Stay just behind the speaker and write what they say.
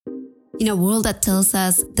In a world that tells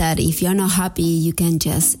us that if you're not happy, you can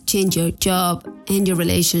just change your job, end your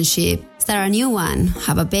relationship, start a new one,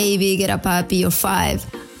 have a baby, get a puppy or 5,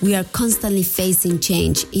 we are constantly facing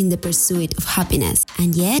change in the pursuit of happiness.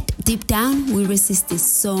 And yet, deep down, we resist this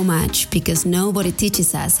so much because nobody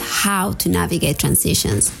teaches us how to navigate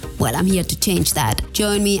transitions. Well, I'm here to change that.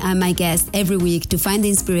 Join me and my guest every week to find the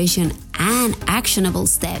inspiration and actionable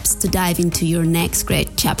steps to dive into your next great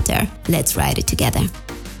chapter. Let's write it together.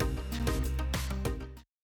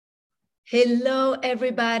 Hello,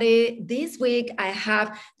 everybody. This week, I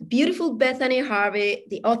have the beautiful Bethany Harvey,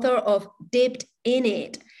 the author of Dipped in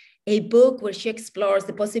It, a book where she explores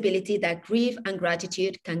the possibility that grief and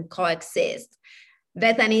gratitude can coexist.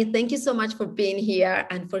 Bethany, thank you so much for being here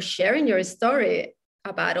and for sharing your story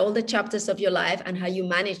about all the chapters of your life and how you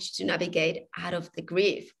managed to navigate out of the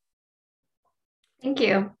grief. Thank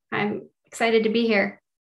you. I'm excited to be here.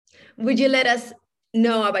 Would you let us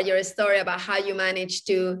know about your story, about how you managed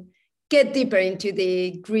to get deeper into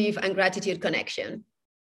the grief and gratitude connection?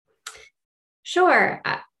 Sure.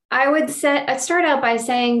 I'd start out by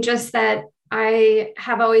saying just that I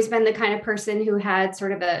have always been the kind of person who had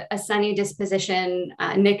sort of a sunny disposition.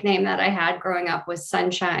 Nickname that I had growing up was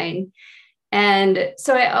Sunshine. And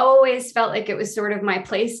so I always felt like it was sort of my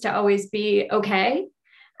place to always be okay.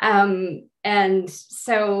 And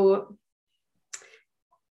so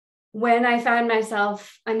when I found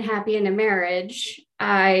myself unhappy in a marriage,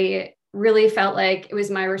 I really felt like it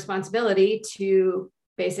was my responsibility to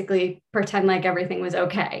basically pretend like everything was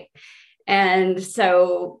okay. And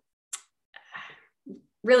so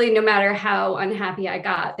really, no matter how unhappy I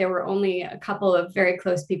got, there were only a couple of very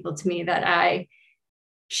close people to me that I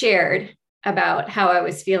shared about how I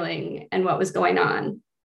was feeling and what was going on.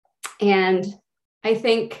 And I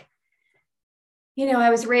think, I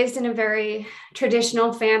was raised in a very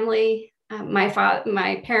traditional family.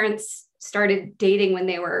 My parents started dating when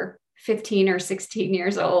they were 15 or 16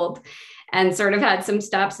 years old and sort of had some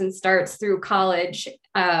stops and starts through college,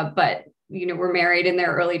 but, were married in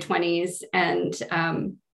their early 20s and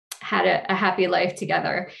had a happy life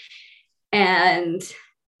together. And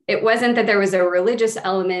it wasn't that there was a religious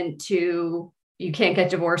element to you can't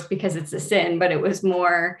get divorced because it's a sin, but it was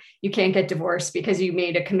more you can't get divorced because you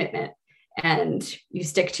made a commitment and you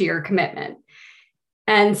stick to your commitment.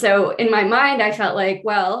 And so in my mind, I felt like,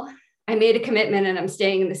 well, I made a commitment and I'm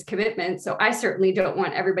staying in this commitment. So I certainly don't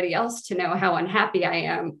want everybody else to know how unhappy I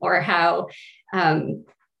am or how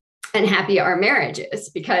unhappy our marriage is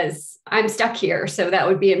because I'm stuck here. So that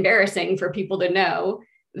would be embarrassing for people to know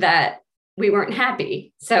that we weren't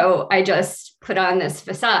happy. So I just put on this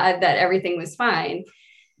facade that everything was fine.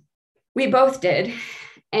 We both did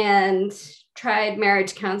and tried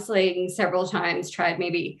marriage counseling several times, I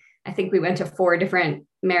think we went to 4 different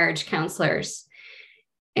marriage counselors.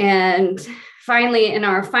 And finally, in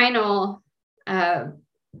our final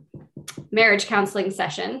marriage counseling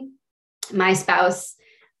session, my spouse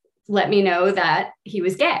let me know that he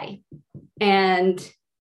was gay. And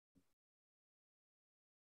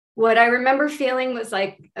what I remember feeling was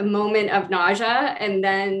like a moment of nausea and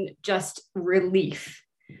then just relief,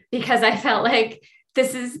 because I felt like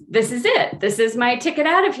this is it. This is my ticket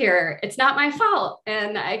out of here. It's not my fault.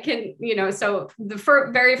 And I can, so the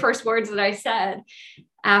very first words that I said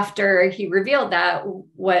after he revealed that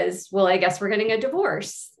was, well, I guess we're getting a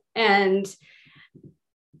divorce. And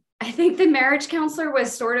I think the marriage counselor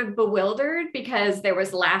was sort of bewildered because there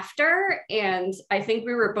was laughter. And I think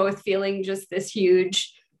we were both feeling just this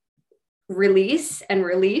huge release and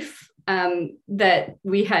relief that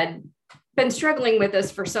we had been struggling with this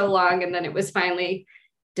for so long. And then it was finally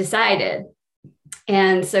decided.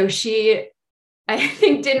 And so she, I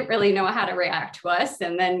think, didn't really know how to react to us.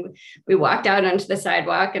 And then we walked out onto the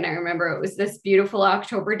sidewalk. And I remember it was this beautiful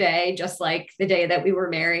October day, just like the day that we were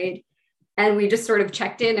married. And we just sort of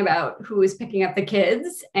checked in about who was picking up the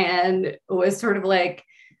kids and it was sort of like,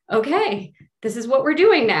 okay, this is what we're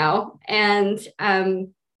doing now. And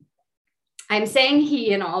I'm saying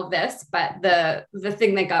he in all of this, but the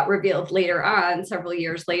thing that got revealed later on, several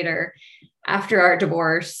years later, after our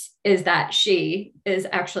divorce, is that she is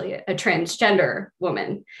actually a transgender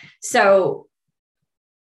woman. So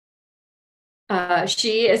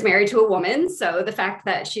she is married to a woman. So the fact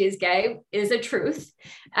that she is gay is a truth.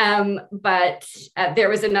 But there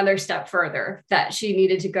was another step further that she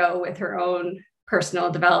needed to go with her own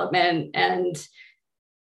personal development and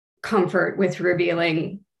comfort with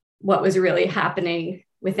revealing what was really happening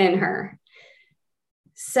within her.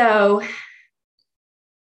 So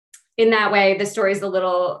in that way, the story is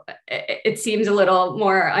it seems a little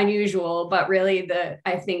more unusual, but really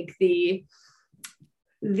I think the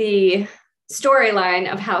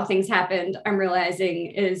storyline of how things happened, I'm realizing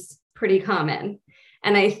is pretty common.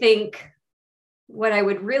 And I think what I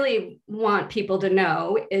would really want people to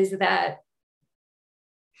know is that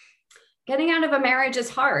getting out of a marriage is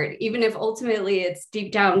hard, even if ultimately it's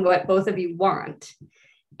deep down what both of you want.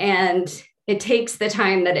 And it takes the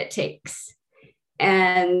time that it takes.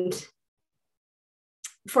 And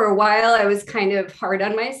for a while, I was kind of hard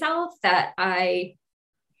on myself that I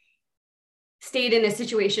stayed in a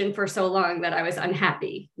situation for so long that I was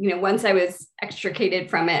unhappy. Once I was extricated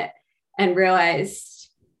from it and realized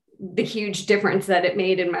the huge difference that it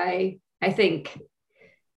made in my, I think,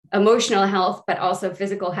 emotional health, but also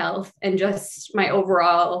physical health and just my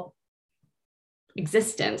overall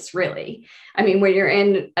existence, really. I mean, when you're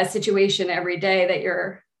in a situation every day that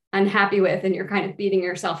you're unhappy with and you're kind of beating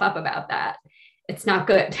yourself up about that, it's not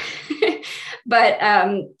good. But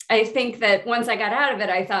I think that once I got out of it,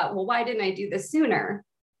 I thought, well, why didn't I do this sooner?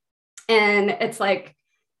 And it's like,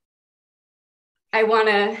 I want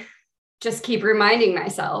to just keep reminding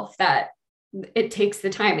myself that it takes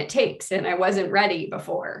the time it takes. And I wasn't ready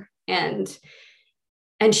before. And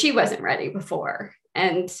she wasn't ready before.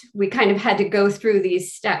 And we kind of had to go through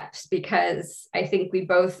these steps because I think we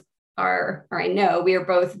both are, or I know we are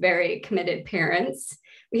both very committed parents.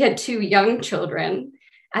 We had 2 young children.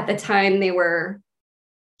 At the time, they were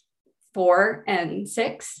 4 and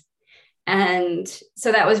 6. And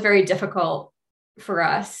so that was very difficult for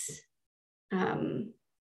us,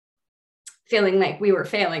 feeling like we were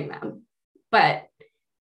failing them. But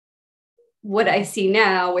what I see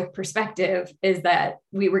now with perspective is that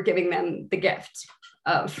we were giving them the gift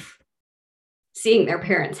of seeing their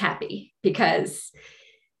parents happy, because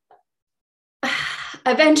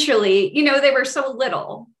eventually, they were so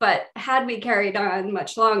little, but had we carried on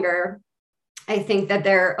much longer, I think that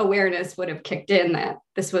their awareness would have kicked in that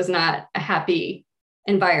this was not a happy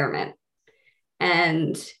environment.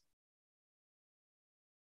 And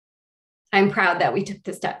I'm proud that we took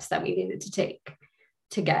the steps that we needed to take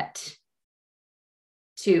to get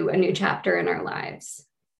to a new chapter in our lives.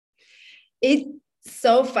 It's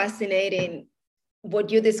so fascinating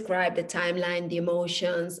what you described, the timeline, the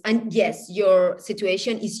emotions. And yes, your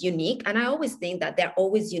situation is unique. And I always think that they're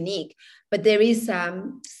always unique, but there is a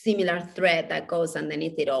similar thread that goes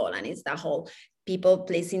underneath it all. And it's the whole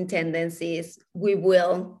people-pleasing tendencies. We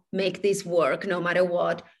will make this work no matter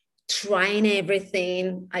what, trying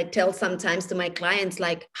everything. I tell sometimes to my clients,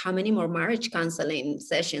 like, how many more marriage counseling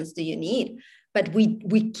sessions do you need? But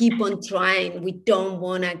we keep on trying. We don't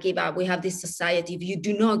want to give up. We have this society, if you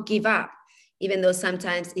do not give up, even though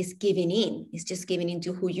sometimes it's giving in, it's just giving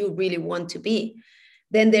into who you really want to be.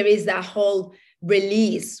 Then there is that whole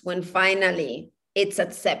release when finally it's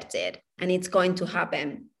accepted and it's going to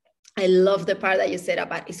happen. I love the part that you said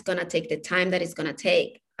about it's going to take the time that it's going to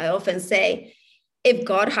take. I often say, if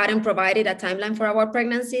God hadn't provided a timeline for our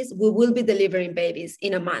pregnancies, we will be delivering babies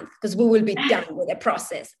in a month because we will be done with the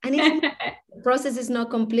process. And the process is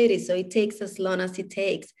not completed, so it takes as long as it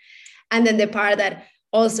takes. And then the part that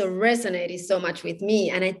also resonated so much with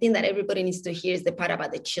me, and I think that everybody needs to hear, is the part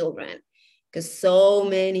about the children, because so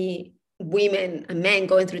many women and men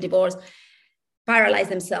going through divorce paralyze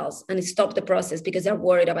themselves and stop the process because they're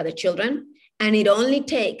worried about the children. And it only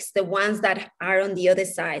takes the ones that are on the other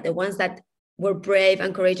side, the ones that were brave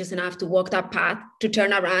and courageous enough to walk that path, to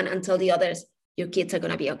turn around and tell the others, your kids are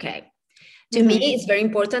going to be okay. To me, it's very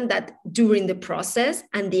important that during the process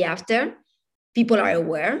and the after, people are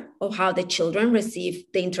aware of how the children receive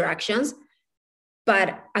the interactions.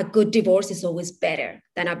 But a good divorce is always better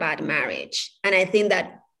than a bad marriage. And I think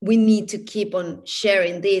that we need to keep on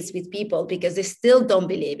sharing this with people because they still don't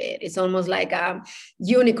believe it. It's almost like a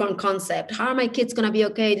unicorn concept. How are my kids going to be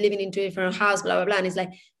okay living in 2 different houses, blah, blah, blah. And it's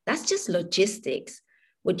like, that's just logistics.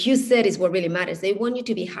 What you said is what really matters. They want you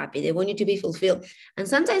to be happy. They want you to be fulfilled. And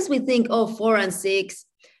sometimes we think, 4 and 6,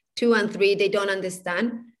 2 and 3, they don't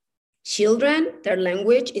understand. Children, their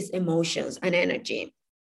language is emotions and energy.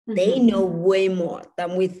 They know way more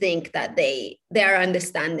than we think that they are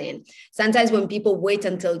understanding. Sometimes when people wait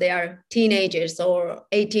until they are teenagers or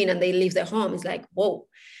 18 and they leave their home, it's like, whoa,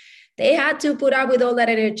 they had to put up with all that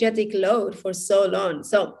energetic load for so long.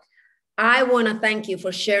 So I want to thank you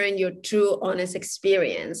for sharing your true, honest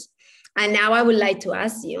experience. And now I would like to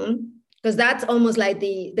ask you, because that's almost like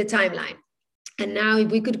the timeline. And now if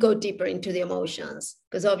we could go deeper into the emotions,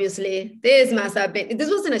 because obviously this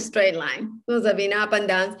wasn't a straight line. It must have been up and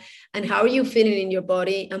down. And how are you feeling in your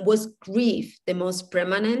body? And was grief the most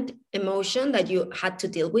permanent emotion that you had to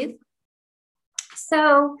deal with?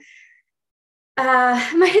 So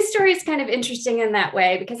my story is kind of interesting in that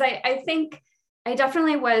way, because I think I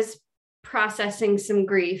definitely was processing some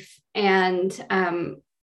grief. And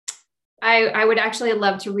I would actually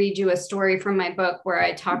love to read you a story from my book where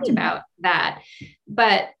I talked about that.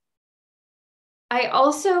 But I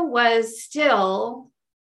also was still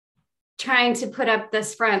trying to put up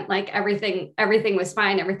this front, like everything was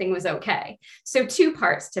fine, everything was okay. So two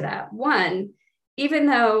parts to that. One, even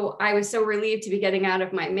though I was so relieved to be getting out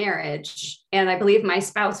of my marriage, and I believe my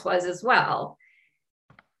spouse was as well,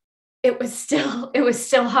 it was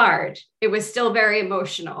still hard. It was still very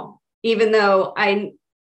emotional, even though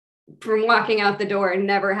from walking out the door,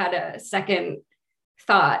 never had a second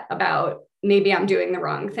thought about maybe I'm doing the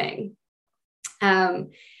wrong thing.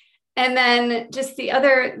 And then just the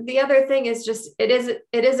other thing is just, it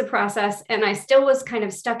is a process. And I still was kind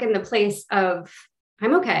of stuck in the place of,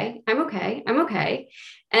 I'm okay.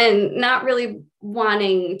 And not really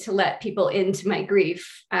wanting to let people into my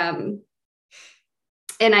grief. And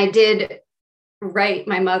I did write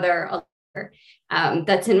my mother a letter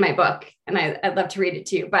that's in my book, and I'd love to read it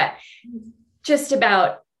to you, but just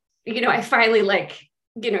about, I finally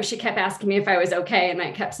she kept asking me if I was okay. And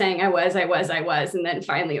I kept saying I was. And then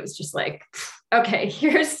finally it was just like, okay,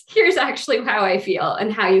 here's actually how I feel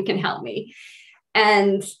and how you can help me.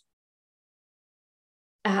 And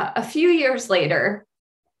a few years later,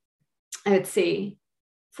 I would see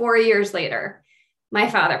 4 years later, my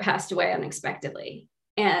father passed away unexpectedly.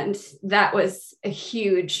 And that was a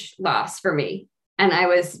huge loss for me. And I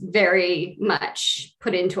was very much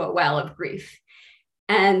put into a well of grief.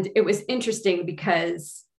 And it was interesting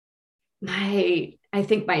because I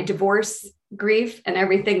think my divorce grief and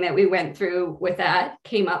everything that we went through with that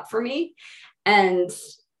came up for me. And,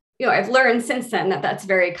 I've learned since then that that's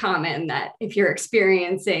very common, that if you're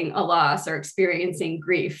experiencing a loss or experiencing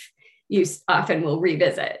grief, you often will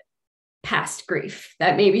revisit past grief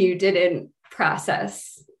that maybe you didn't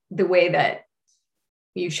process the way that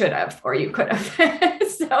you should have, or you could have.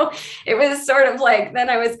 So it was sort of like,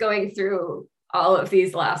 then I was going through all of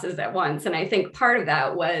these losses at once. And I think part of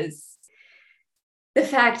that was the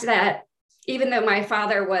fact that even though my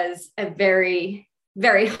father was a very,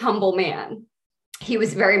 very humble man, he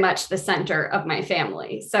was very much the center of my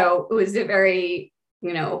family. So it was a very,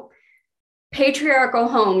 patriarchal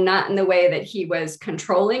home, not in the way that he was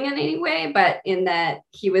controlling in any way, but in that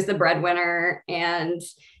he was the breadwinner. And,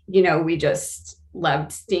 we just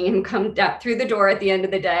loved seeing him come through the door at the end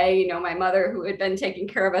of the day. My mother, who had been taking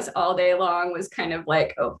care of us all day long, was kind of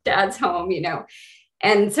like, oh, dad's home,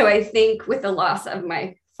 And so I think with the loss of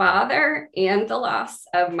my father and the loss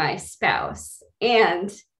of my spouse,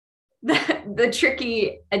 and the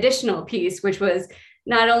tricky additional piece, which was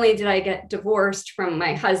not only did I get divorced from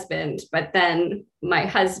my husband, but then my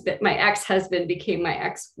ex-husband became my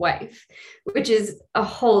ex-wife, which is a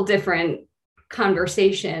whole different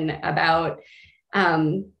conversation about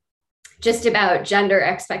just about gender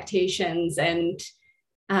expectations. And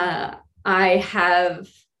I have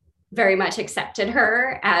very much accepted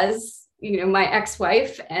her as, my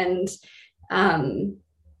ex-wife. And,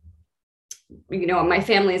 my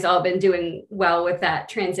family's all been doing well with that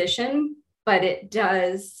transition, but it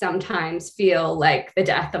does sometimes feel like the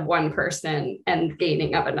death of one person and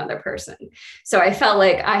gaining of another person. So I felt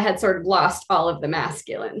like I had sort of lost all of the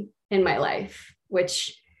masculine in my life,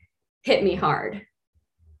 which hit me hard.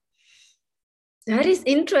 That is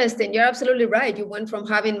interesting. You're absolutely right. You went from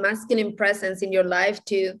having masculine presence in your life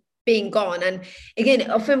to being gone. And again,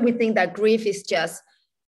 often we think that grief is just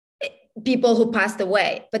people who passed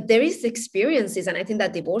away, but there is experiences. And I think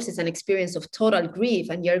that divorce is an experience of total grief,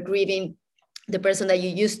 and you're grieving the person that you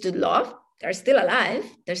used to love. They're still alive.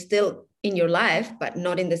 They're still in your life, but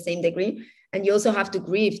not in the same degree. And you also have to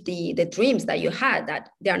grieve the dreams that you had, that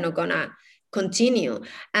they're not gonna continue.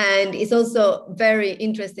 And it's also very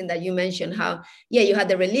interesting that you mentioned how, you had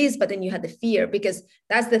the release, but then you had the fear, because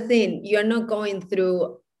that's the thing. You're not going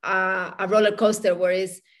through a roller coaster where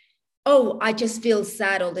it's, oh, I just feel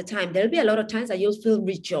sad all the time. There'll be a lot of times that you'll feel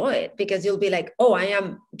rejoiced, because you'll be like, oh, I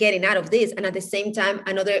am getting out of this. And at the same time,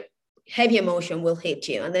 another heavy emotion will hit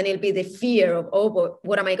you. And then it'll be the fear of, oh, but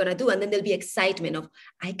what am I going to do? And then there'll be excitement of,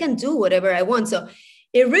 I can do whatever I want. So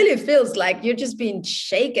it really feels like you're just being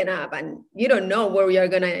shaken up and you don't know where you're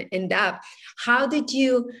going to end up. How did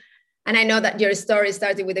you, and I know that your story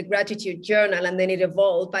started with a gratitude journal and then it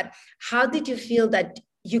evolved, but how did you feel that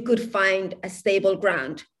you could find a stable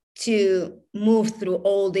ground to move through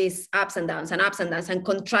all these ups and downs and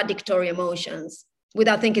contradictory emotions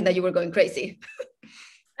without thinking that you were going crazy?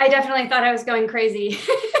 I definitely thought I was going crazy.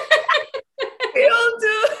 We all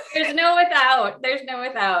do. There's no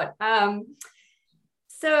without.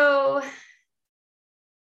 So,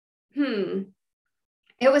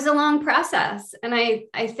 it was a long process. And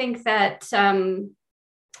I think that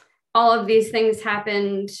all of these things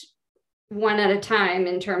happened one at a time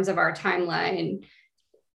in terms of our timeline.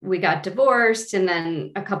 We got divorced, and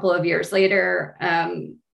then a couple of years later,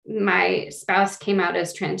 my spouse came out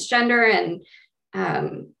as transgender,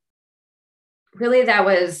 and really that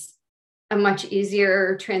was a much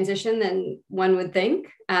easier transition than one would think.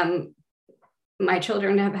 My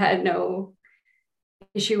children have had no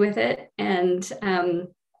issue with it. And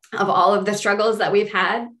of all of the struggles that we've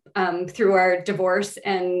had through our divorce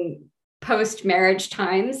and post-marriage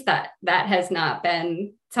times, that has not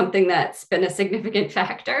been something that's been a significant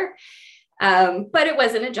factor. But it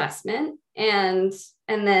was an adjustment. And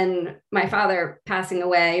then my father passing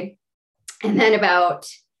away. And then about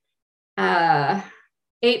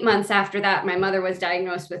 8 months after that, my mother was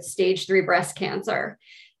diagnosed with stage 3 breast cancer.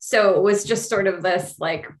 So it was just sort of this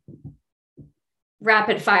like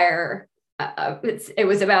rapid fire. It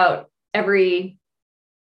was about every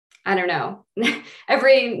 9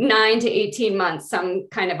 to 18 months, some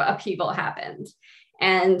kind of upheaval happened.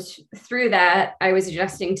 And through that, I was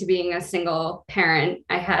adjusting to being a single parent.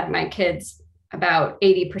 I had my kids about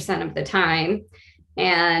 80% of the time,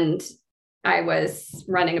 and I was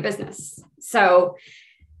running a business. So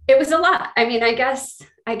it was a lot. I mean, I guess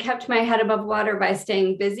I kept my head above water by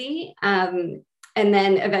staying busy, and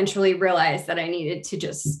then eventually realized that I needed to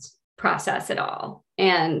just process it all.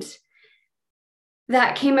 And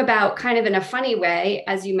that came about kind of in a funny way.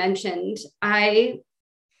 As you mentioned, I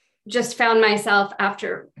just found myself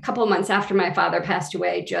after a couple of months after my father passed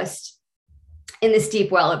away, just in this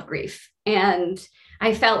deep well of grief. And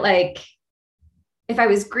I felt like if I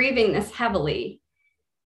was grieving this heavily,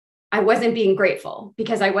 I wasn't being grateful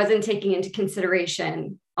because I wasn't taking into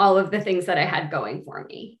consideration all of the things that I had going for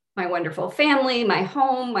me, my wonderful family, my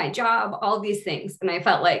home, my job, all these things. And I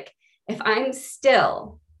felt like if I'm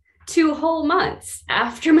still 2 whole months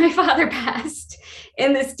after my father passed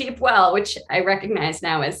in this deep well, which I recognize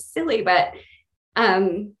now as silly, but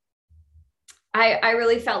I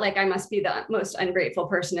really felt like I must be the most ungrateful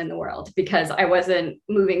person in the world because I wasn't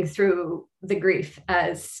moving through the grief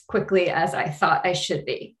as quickly as I thought I should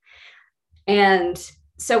be. And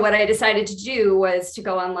so what I decided to do was to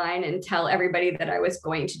go online and tell everybody that I was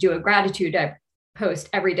going to do a gratitude post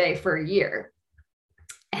every day for a year.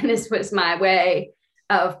 And this was my way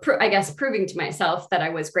of, proving to myself that I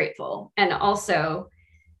was grateful. And also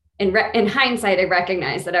in hindsight, I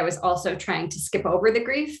recognized that I was also trying to skip over the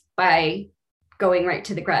grief by going right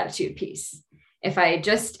to the gratitude piece. If I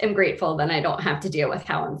just am grateful, then I don't have to deal with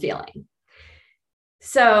how I'm feeling.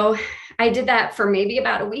 So I did that for maybe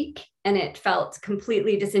about a week, and it felt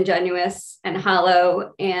completely disingenuous and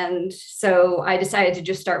hollow. And so I decided to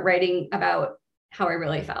just start writing about how I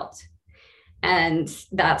really felt. And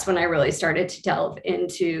that's when I really started to delve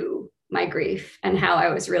into my grief and how I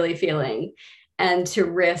was really feeling, and to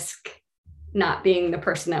risk not being the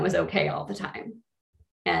person that was okay all the time,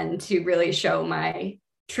 and to really show my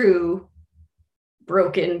true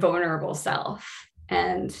broken, vulnerable self.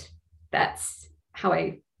 And that's how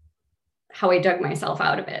I dug myself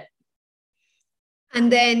out of it.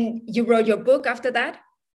 And then you wrote your book after that?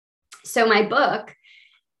 So my book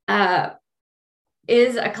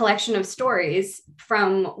is a collection of stories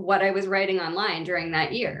from what I was writing online during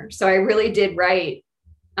that year. So I really did write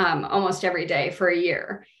almost every day for a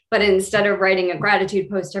year. But instead of writing a gratitude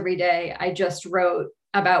post every day, I just wrote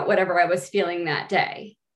about whatever I was feeling that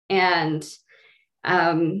day. And,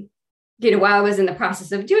 while I was in the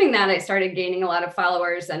process of doing that, I started gaining a lot of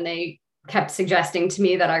followers, and they kept suggesting to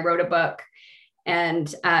me that I wrote a book.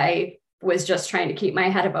 And I was just trying to keep my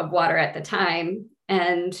head above water at the time.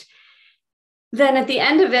 And then at the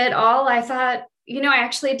end of it all, I thought, I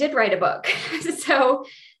actually did write a book.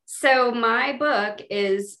 So my book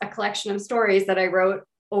is a collection of stories that I wrote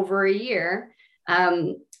over a year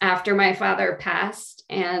after my father passed.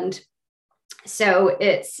 And so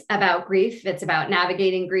it's about grief. It's about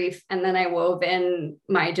navigating grief. And then I wove in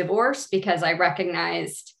my divorce because I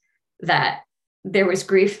recognized that there was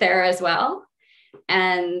grief there as well.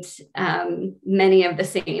 And many of the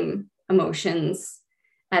same emotions,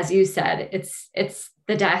 as you said, it's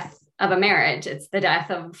the death of a marriage. It's the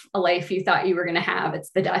death of a life you thought you were going to have.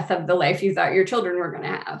 It's the death of the life you thought your children were going to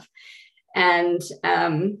have. And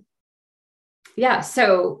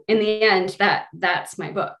so in the end, that's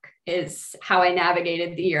my book, is how I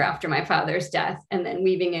navigated the year after my father's death, and then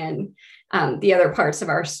weaving in the other parts of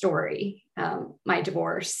our story, my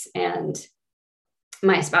divorce and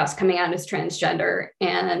my spouse coming out as transgender,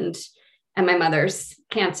 and my mother's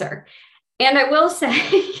cancer. And I will say,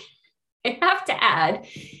 I have to add,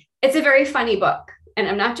 it's a very funny book. and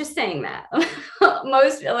I'm not just saying that, a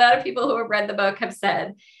lot of people who have read the book have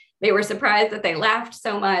said they were surprised that they laughed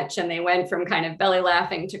so much, and they went from kind of belly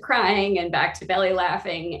laughing to crying and back to belly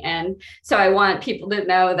laughing. And so I want people to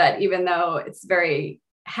know that even though it's very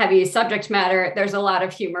heavy subject matter, there's a lot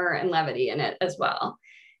of humor and levity in it as well.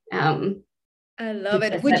 I love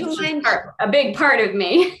it. Would you mind a big part of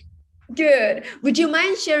me? Good. Would you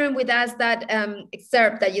mind sharing with us that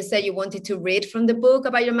excerpt that you said you wanted to read from the book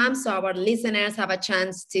about your mom, so our listeners have a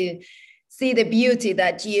chance to see the beauty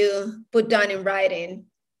that you put down in writing?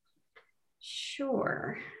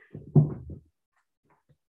 Sure.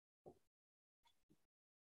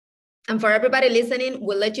 And for everybody listening,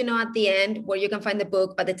 we'll let you know at the end where you can find the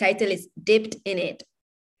book, but the title is Dipped in It.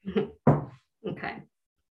 Okay.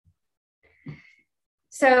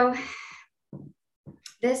 So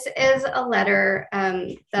this is a letter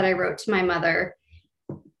that I wrote to my mother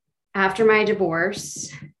after my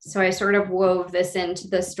divorce. So I sort of wove this into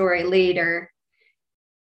the story later.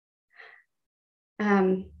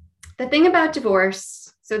 The thing about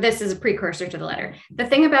divorce, so this is a precursor to the letter. The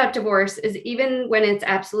thing about divorce is even when it's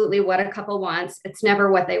absolutely what a couple wants, it's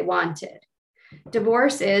never what they wanted.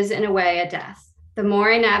 Divorce is, in a way, a death. The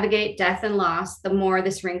more I navigate death and loss, the more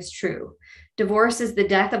this rings true. Divorce is the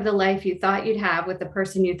death of the life you thought you'd have with the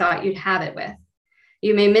person you thought you'd have it with.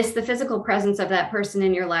 You may miss the physical presence of that person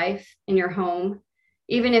in your life, in your home.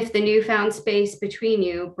 Even if the newfound space between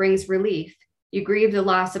you brings relief, you grieve the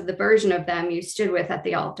loss of the version of them you stood with at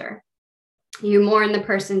the altar. You mourn the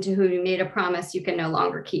person to whom you made a promise you can no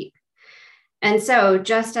longer keep. And so,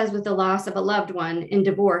 just as with the loss of a loved one, in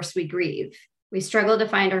divorce, we grieve. We struggle to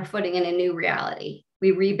find our footing in a new reality.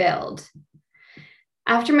 We rebuild.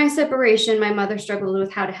 After my separation, my mother struggled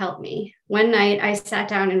with how to help me. One night, I sat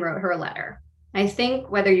down and wrote her a letter. I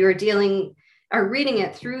think whether you're reading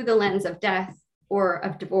it through the lens of death or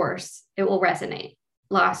of divorce, it will resonate.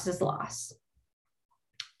 Loss is loss.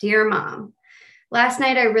 Dear Mom, last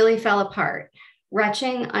night I really fell apart,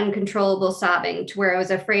 retching, uncontrollable sobbing to where I was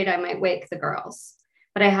afraid I might wake the girls,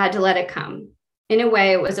 but I had to let it come. In a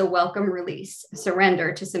way, it was a welcome release, a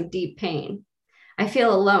surrender to some deep pain. I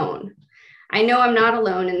feel alone. I know I'm not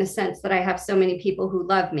alone in the sense that I have so many people who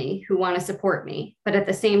love me, who want to support me, but at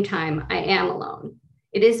the same time, I am alone.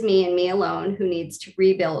 It is me and me alone who needs to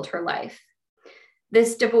rebuild her life.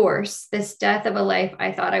 This divorce, this death of a life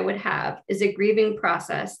I thought I would have, is a grieving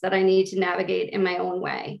process that I need to navigate in my own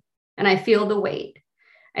way. And I feel the weight.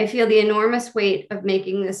 I feel the enormous weight of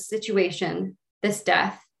making this situation, this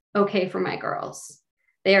death, okay for my girls.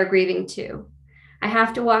 They are grieving too. I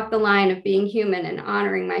have to walk the line of being human and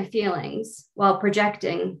honoring my feelings while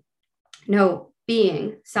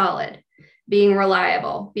being solid, being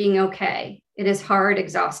reliable, being okay. It is hard,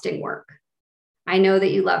 exhausting work. I know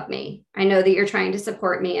that you love me. I know that you're trying to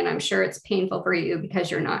support me, and I'm sure it's painful for you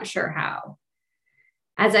because you're not sure how.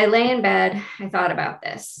 As I lay in bed, I thought about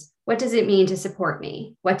this. What does it mean to support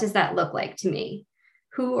me? What does that look like to me?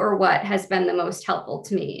 Who or what has been the most helpful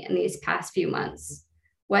to me in these past few months?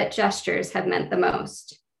 What gestures have meant the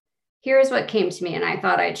most? Here's what came to me, and I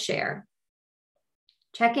thought I'd share.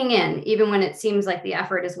 Checking in, even when it seems like the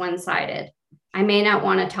effort is one-sided. I may not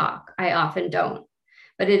want to talk. I often don't.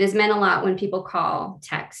 But it has meant a lot when people call,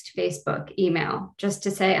 text, Facebook, email, just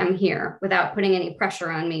to say I'm here without putting any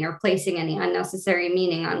pressure on me or placing any unnecessary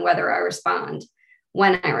meaning on whether I respond,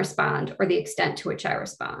 when I respond, or the extent to which I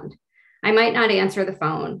respond. I might not answer the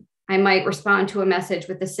phone. I might respond to a message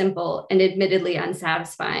with a simple and admittedly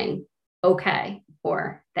unsatisfying, okay,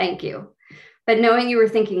 or thank you. But knowing you were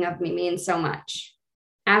thinking of me means so much.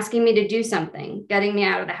 Asking me to do something, getting me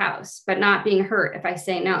out of the house, but not being hurt if I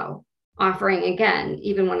say no. Offering again,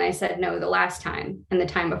 even when I said no the last time and the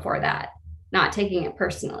time before that, not taking it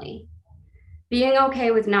personally. Being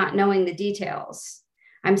okay with not knowing the details.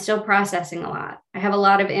 I'm still processing a lot. I have a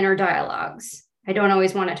lot of inner dialogues. I don't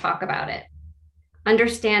always want to talk about it.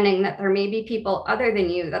 Understanding that there may be people other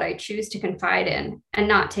than you that I choose to confide in and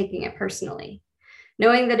not taking it personally.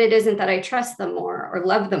 Knowing that it isn't that I trust them more or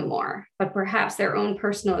love them more, but perhaps their own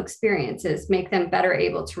personal experiences make them better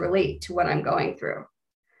able to relate to what I'm going through.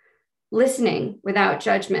 Listening without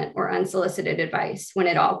judgment or unsolicited advice when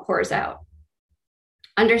it all pours out.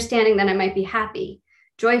 Understanding that I might be happy,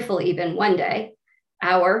 joyful even one day,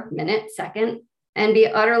 hour, minute, second, and be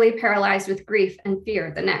utterly paralyzed with grief and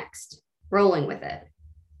fear the next, rolling with it.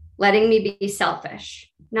 Letting me be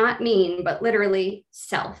selfish, not mean, but literally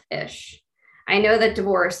selfish. I know that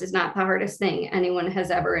divorce is not the hardest thing anyone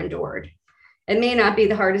has ever endured. It may not be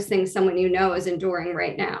the hardest thing someone you know is enduring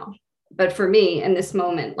right now. But for me, in this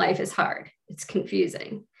moment, life is hard. It's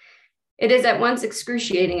confusing. It is at once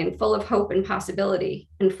excruciating and full of hope and possibility,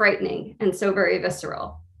 and frightening, and so very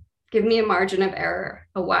visceral. Give me a margin of error,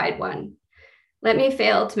 a wide one. Let me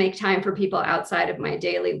fail to make time for people outside of my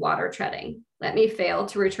daily water treading. Let me fail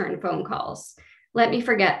to return phone calls. Let me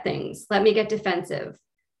forget things. Let me get defensive.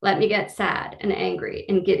 Let me get sad and angry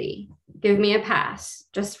and giddy. Give me a pass,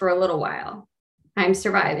 just for a little while. I'm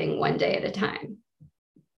surviving one day at a time.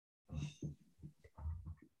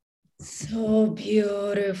 So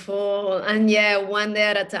beautiful. And yeah, one day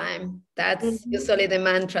at a time. That's usually the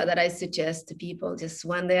mantra that I suggest to people. Just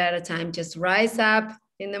one day at a time. Just rise up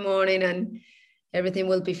in the morning and everything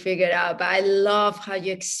will be figured out. But I love how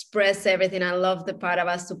you express everything. I love the part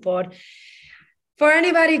about support. For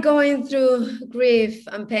anybody going through grief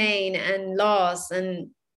and pain and loss, and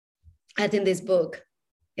I think this book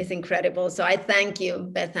is incredible. So I thank you,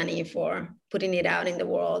 Bethany, for putting it out in the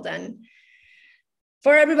world. And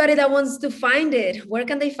for everybody that wants to find it, where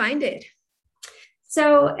can they find it?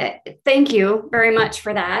 So thank you very much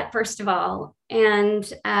for that, first of all. And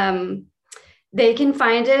they can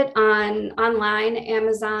find it online,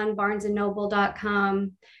 Amazon,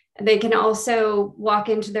 barnesandnoble.com. They can also walk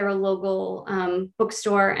into their local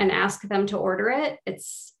bookstore and ask them to order it.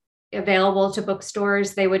 It's available to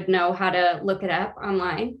bookstores. They would know how to look it up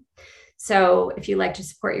online. So if you like to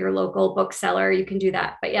support your local bookseller, you can do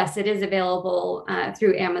that. But yes, it is available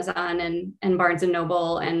through Amazon and Barnes &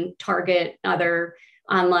 Noble and Target, other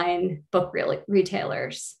online book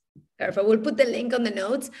retailers. Perfect. We'll put the link on the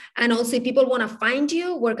notes. And also, if people want to find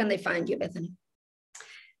you, where can they find you, Bethany?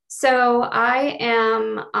 So I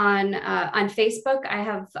am on Facebook. I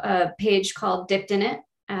have a page called Dipped in It,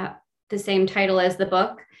 the same title as the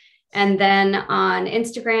book. And then on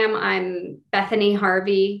Instagram, I'm Bethany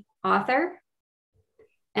Harvey author.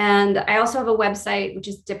 And I also have a website, which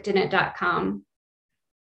is dippedinit.com.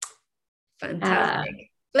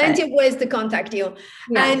 Fantastic. Plenty of ways to contact you.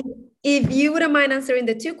 Yeah. And if you wouldn't mind answering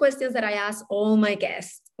the two questions that I ask all my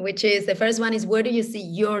guests, which is the first one is, where do you see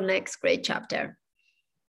your next great chapter?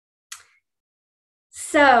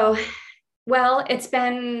 So, well, it's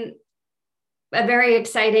been a very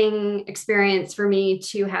exciting experience for me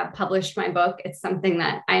to have published my book. It's something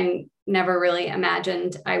that I never really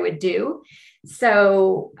imagined I would do.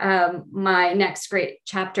 So my next great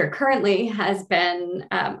chapter currently has been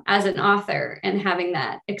as an author and having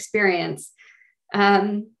that experience.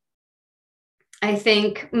 I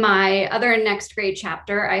think my other next great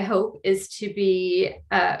chapter, I hope, is to be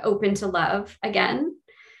open to love again.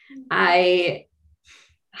 I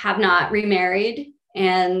have not remarried,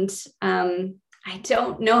 and I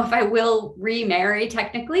don't know if I will remarry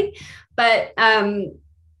technically, but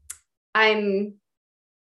I'm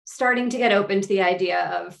starting to get open to the idea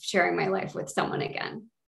of sharing my life with someone again.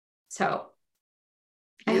 So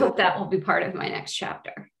I hope that will be part of my next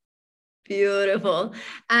chapter. Beautiful.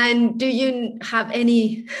 And do you have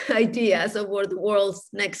any ideas of what the world's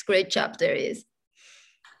next great chapter is?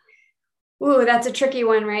 Ooh, that's a tricky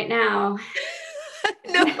one right now.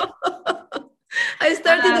 No. I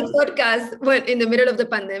started the podcast when in the middle of the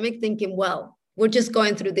pandemic thinking, well, we're just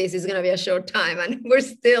going through this. It's going to be a short time. And we're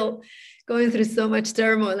still going through so much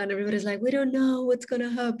turmoil. And everybody's like, we don't know what's going to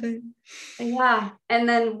happen. Yeah. And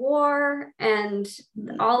then war and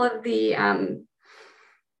all of the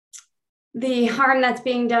harm that's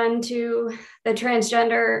being done to the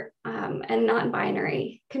transgender and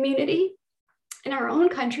non-binary community in our own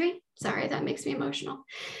country. Sorry, that makes me emotional.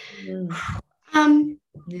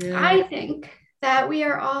 I think that we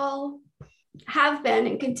are all have been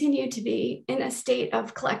and continue to be in a state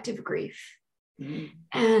of collective grief.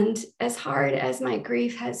 And as hard as my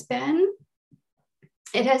grief has been,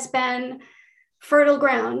 it has been fertile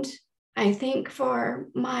ground, I think, for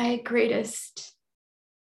my greatest,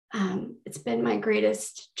 it's been my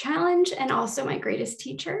greatest challenge and also my greatest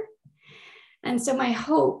teacher. And so my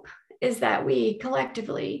hope is that we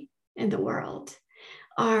collectively in the world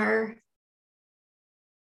are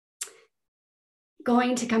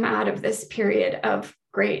going to come out of this period of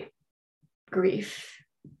great grief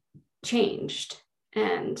changed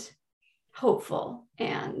and hopeful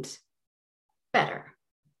and better.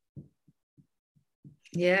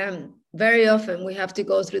 Yeah, very often we have to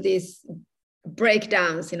go through these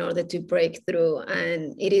breakdowns in order to break through.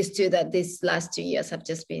 And it is true that these last 2 years have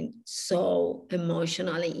just been so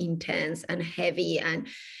emotionally intense and heavy. And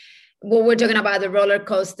what we're talking about, the roller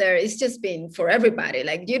coaster, it's just been for everybody.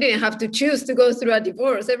 Like, you didn't have to choose to go through a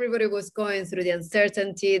divorce. Everybody was going through the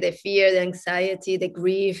uncertainty, the fear, the anxiety, the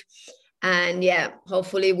grief. And yeah,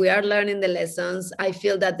 hopefully we are learning the lessons. I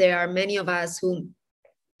feel that there are many of us who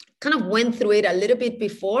kind of went through it a little bit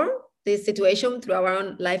before this situation through our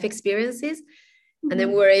own life experiences. And then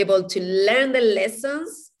we were able to learn the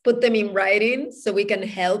lessons, put them in writing so we can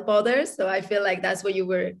help others. So I feel like that's what you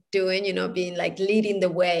were doing, being like leading the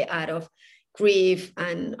way out of grief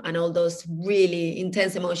and all those really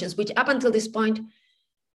intense emotions, which up until this point,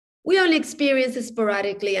 we only experience it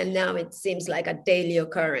sporadically, and now it seems like a daily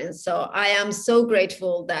occurrence. So I am so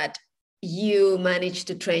grateful that you managed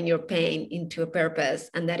to train your pain into a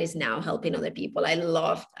purpose, and that is now helping other people. I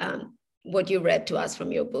loved what you read to us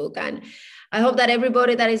from your book, and I hope that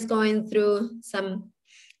everybody that is going through some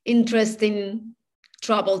interesting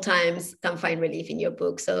troubled times can find relief in your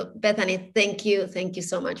book. So Bethany, thank you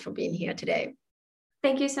so much for being here today.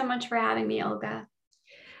 Thank you so much for having me, Olga.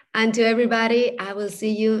 And to everybody, I will see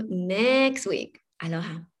you next week.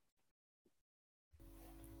 Aloha.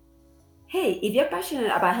 Hey, if you're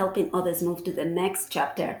passionate about helping others move to the next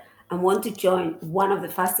chapter and want to join one of the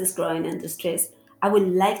fastest growing industries, I would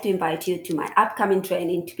like to invite you to my upcoming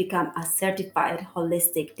training to become a certified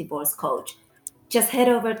holistic divorce coach. Just head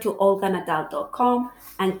over to olganadal.com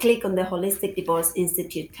and click on the Holistic Divorce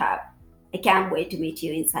Institute tab. I can't wait to meet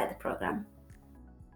you inside the program.